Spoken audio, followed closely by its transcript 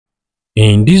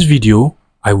In this video,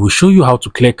 I will show you how to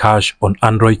clear cache on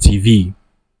Android TV.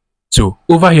 So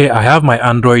over here, I have my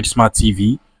Android Smart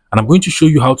TV and I'm going to show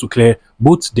you how to clear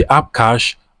both the app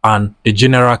cache and the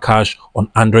general cache on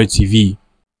Android TV.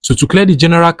 So to clear the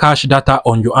general cache data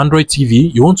on your Android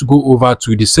TV, you want to go over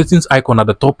to the settings icon at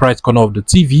the top right corner of the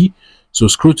TV. So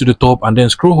scroll to the top and then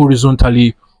scroll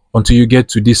horizontally until you get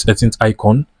to this settings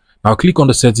icon. Now click on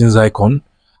the settings icon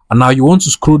and now you want to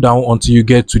scroll down until you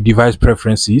get to device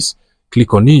preferences.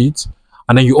 Click on it,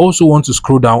 and then you also want to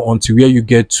scroll down until where you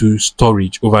get to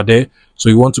storage over there. So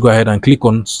you want to go ahead and click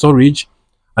on storage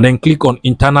and then click on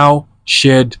internal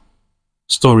shared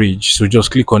storage. So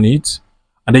just click on it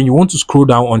and then you want to scroll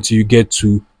down until you get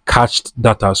to cached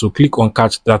data. So click on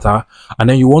cached data and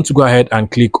then you want to go ahead and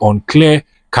click on clear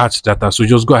cached data. So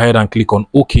just go ahead and click on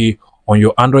OK on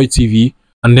your Android TV,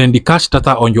 and then the cached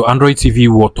data on your Android TV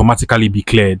will automatically be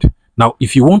cleared. Now,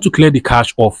 if you want to clear the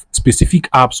cache of specific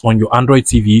apps on your Android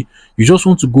TV, you just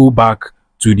want to go back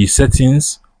to the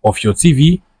settings of your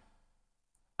TV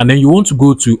and then you want to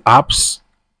go to apps,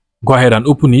 go ahead and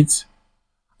open it,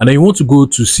 and then you want to go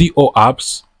to see all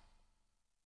apps,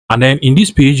 and then in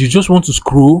this page you just want to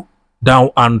scroll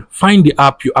down and find the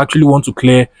app you actually want to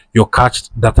clear your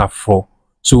cached data for.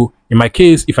 So in my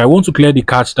case, if I want to clear the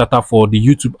cached data for the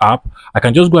YouTube app, I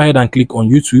can just go ahead and click on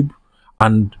YouTube,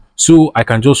 and so I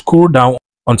can just scroll down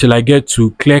until I get to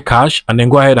clear cache and then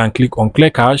go ahead and click on clear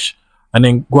cache and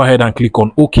then go ahead and click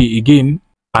on OK again,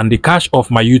 and the cache of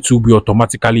my YouTube will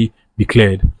automatically be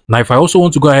cleared. Now, if I also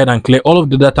want to go ahead and clear all of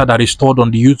the data that is stored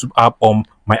on the YouTube app on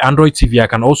my Android TV, I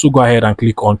can also go ahead and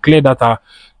click on clear data,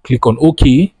 click on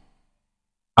OK,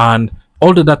 and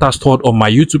all the data stored on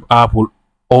my YouTube app will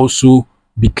also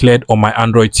be cleared on my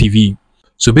Android TV.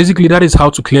 So basically, that is how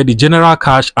to clear the general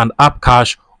cache and app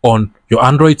cache on your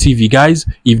Android TV. Guys,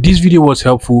 if this video was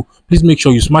helpful, please make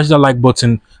sure you smash that like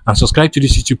button and subscribe to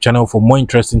this YouTube channel for more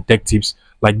interesting tech tips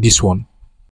like this one.